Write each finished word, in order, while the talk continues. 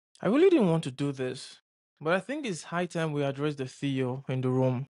I really didn't want to do this, but I think it's high time we address the Theo in the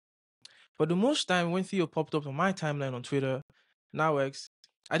room. For the most time, when Theo popped up on my timeline on Twitter, now X,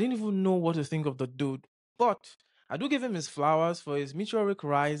 I didn't even know what to think of the dude. But I do give him his flowers for his meteoric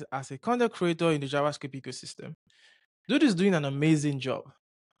rise as a content creator in the JavaScript ecosystem. Dude is doing an amazing job.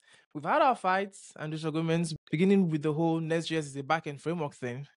 We've had our fights and disagreements, beginning with the whole Next.js is a backend framework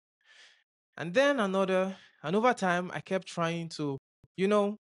thing. And then and over time, I kept trying to, you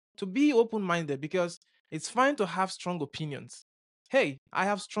know, to be open minded because it's fine to have strong opinions. Hey, I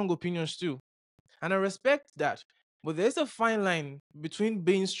have strong opinions too, and I respect that. But there's a fine line between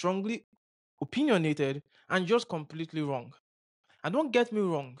being strongly opinionated and just completely wrong. And don't get me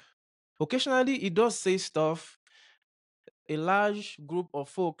wrong, occasionally it does say stuff a large group of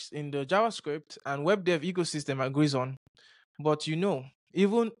folks in the JavaScript and web dev ecosystem agrees on. But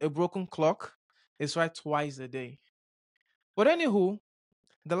even a broken clock is right twice a day. But anywho,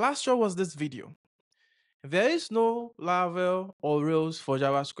 the last show was this video. There is no Laravel or Rails for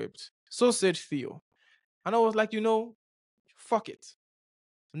JavaScript. So said Theo. And I was like, fuck it.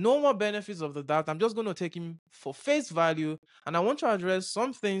 No more benefits of the doubt. I'm just going to take him for face value. And I want to address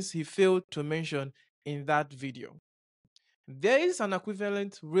some things he failed to mention in that video. There is an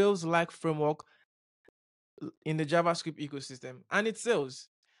equivalent Rails like framework in the JavaScript ecosystem, and it sells.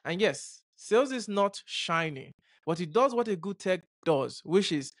 And yes, sales is not shiny, but it does what a good tech does,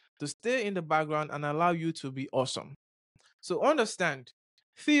 which is to stay in the background and allow you to be awesome. So understand,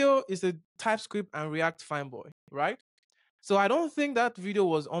 Theo is a TypeScript and React fanboy, right? So I don't think that video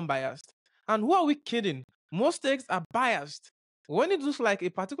was unbiased. And who are we kidding? Most takes are biased. When it looks like a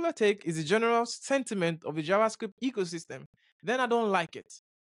particular take is the general sentiment of the JavaScript ecosystem, then I don't like it.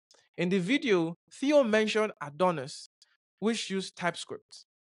 In the video, Theo mentioned Adonis, which used TypeScript.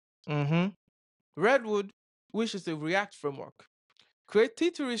 Redwood, which is a React framework.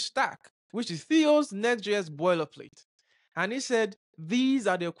 Creativity Stack, which is Theo's Next.js boilerplate. And he said these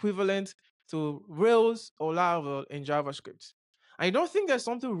are the equivalent to Rails or Laravel in JavaScript. I don't think there's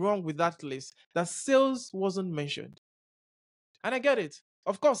something wrong with that list that sales wasn't mentioned. And I get it.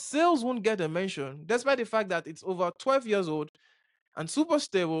 Of course, sales won't get a mention, despite the fact that it's over 12 years old and super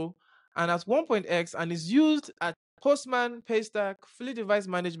stable and at 1.x and is used at Postman, Paystack, Fleet Device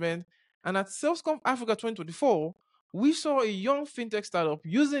Management, and at SalesConf Africa 2024, we saw a young fintech startup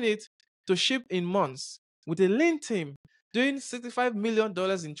using it to ship in months with a lean team doing $65 million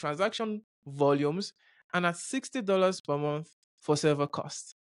in transaction volumes and at $60 per month for server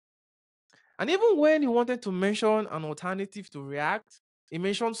costs. And even when he wanted to mention an alternative to React, he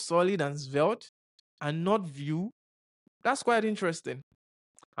mentioned Solid and Svelte and not Vue. That's quite interesting.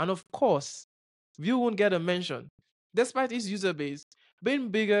 And of course, Vue won't get a mention, despite its user base being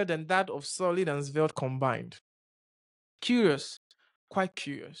bigger than that of Solid and Svelte combined. Curious, quite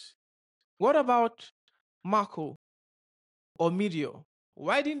curious. What about Marko or Meteor?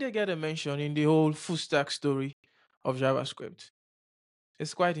 Why didn't they get a mention in the whole full stack story of JavaScript?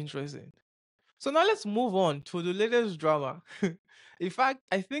 It's quite interesting. So now let's move on to the latest drama. In fact,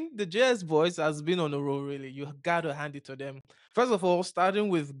 I think the JS boys has been on a roll really. You gotta hand it to them. First of all, starting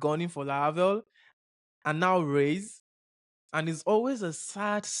with gunning for Laravel and now Raise. And it's always a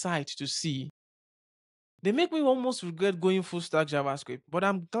sad sight to see. They make me almost regret going full stack JavaScript, but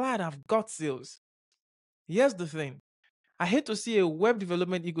I'm glad I've got sales. Here's the thing. I hate to see a web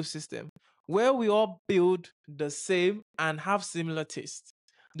development ecosystem where we all build the same and have similar tastes.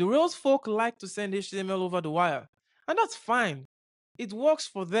 The Rails folk like to send HTML over the wire, and that's fine. It works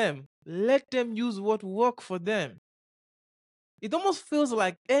for them. Let them use what works for them. It almost feels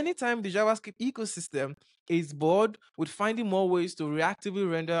like anytime the JavaScript ecosystem is bored with finding more ways to reactively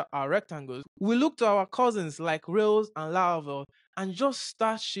render our rectangles, we look to our cousins like Rails and Laravel and just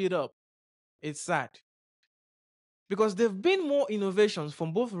start shit up. It's sad. Because there have been more innovations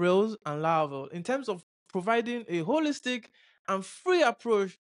from both Rails and Laravel in terms of providing a holistic and free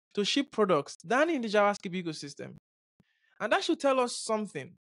approach to ship products than in the JavaScript ecosystem. And that should tell us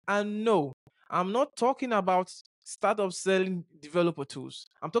something. And no, I'm not talking about startups selling developer tools.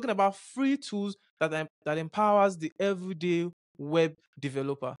 I'm talking about free tools that empowers the everyday web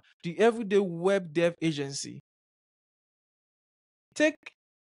developer, the everyday web dev agency. Take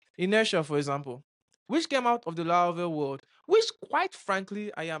Inertia, for example, which came out of the Laravel world, which quite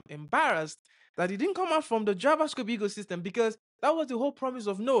frankly, I am embarrassed that it didn't come out from the JavaScript ecosystem because that was the whole promise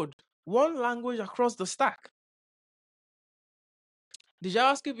of Node, one language across the stack. The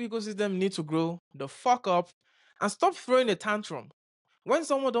JavaScript ecosystem needs to grow the fuck up and stop throwing a tantrum when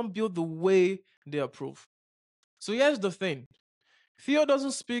someone don't build the way they approve. So here's the thing. Theo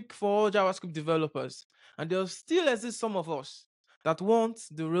doesn't speak for all JavaScript developers, and there'll still exist some of us that want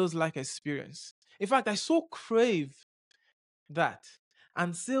the Rails-like experience. In fact, I so crave that.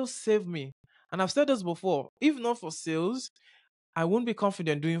 And sales saved me. And I've said this before, if not for sales, I won't be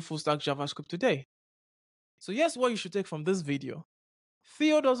confident doing full stack JavaScript today. So here's what you should take from this video.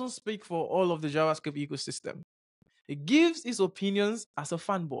 Theo doesn't speak for all of the JavaScript ecosystem. He gives his opinions as a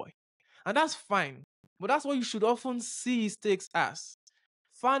fanboy. And that's fine. But that's what you should often see his takes as.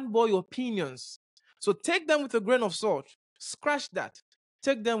 Fanboy opinions. So take them with a grain of salt. Scratch that.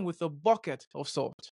 Take them with a bucket of salt.